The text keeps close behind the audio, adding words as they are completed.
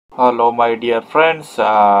Hello my dear friends,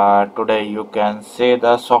 today you can say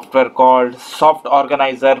the software called Soft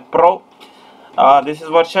Organizer Pro. This is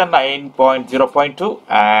version 9.0.2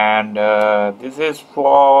 and this is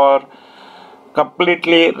for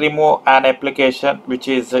completely remove an application which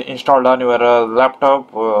is installed on your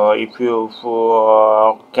laptop. If you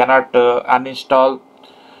cannot uninstall,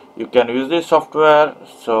 you can use this software,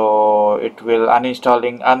 so it will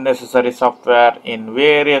uninstalling unnecessary software in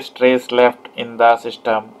various trays left in the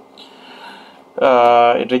system.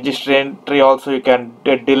 Registry entry also you can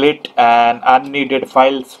delete, and unneeded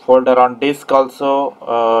files folder on disk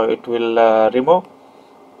also it will remove.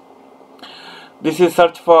 This is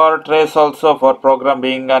search for trace also for program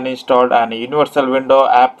being uninstalled, and universal window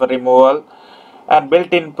app removal, and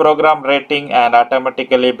built-in program rating and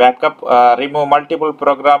automatically backup. Remove multiple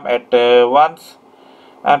program at once,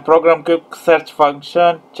 and program quick search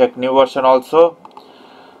function, check new version also.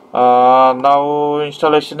 Now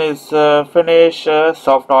installation is finished.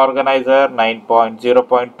 Soft Organizer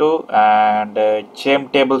 9.0.2 and chain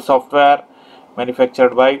table software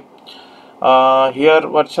manufactured by here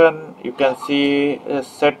version you can see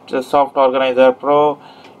set Soft Organizer Pro.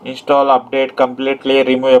 Install, update completely,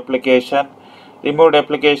 remove application, removed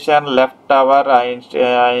application, leftover,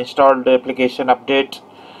 installed application, update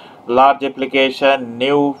large application,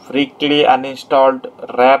 new, frequently uninstalled,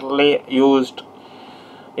 rarely used.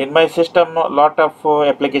 In my system lot of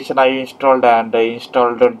application I installed, and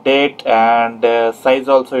installed date and size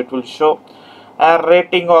also it will show, and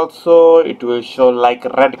rating also it will show like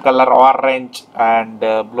red color, orange and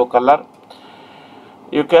blue color.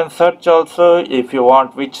 You can search also if you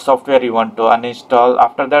want which software you want to uninstall.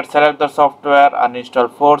 After that, select the software, uninstall,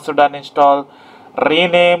 forced uninstall,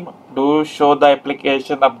 rename, do show the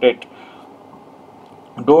application update,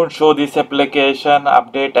 don't show this application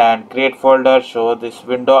update, and create folder, show this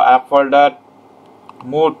window app folder,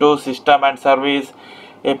 move to system and service,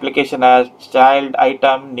 application as child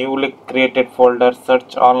item, newly created folder,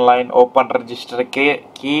 search online, open register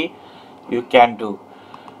key you can do.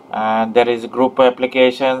 And there is group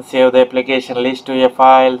application, save the application list to a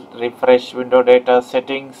file, refresh window data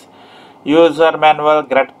settings, user manual,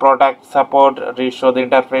 get product support, reshow the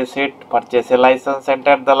interface, hit purchase a license,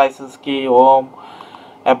 enter the license key, home,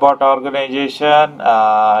 about organization.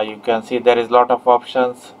 You can see there is lot of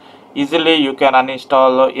options. Easily you can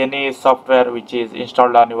uninstall any software which is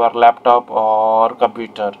installed on your laptop or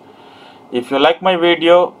computer. If you like my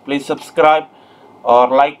video, please subscribe or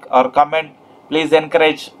like or comment. Please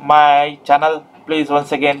encourage my channel. Please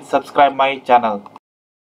once again subscribe my channel.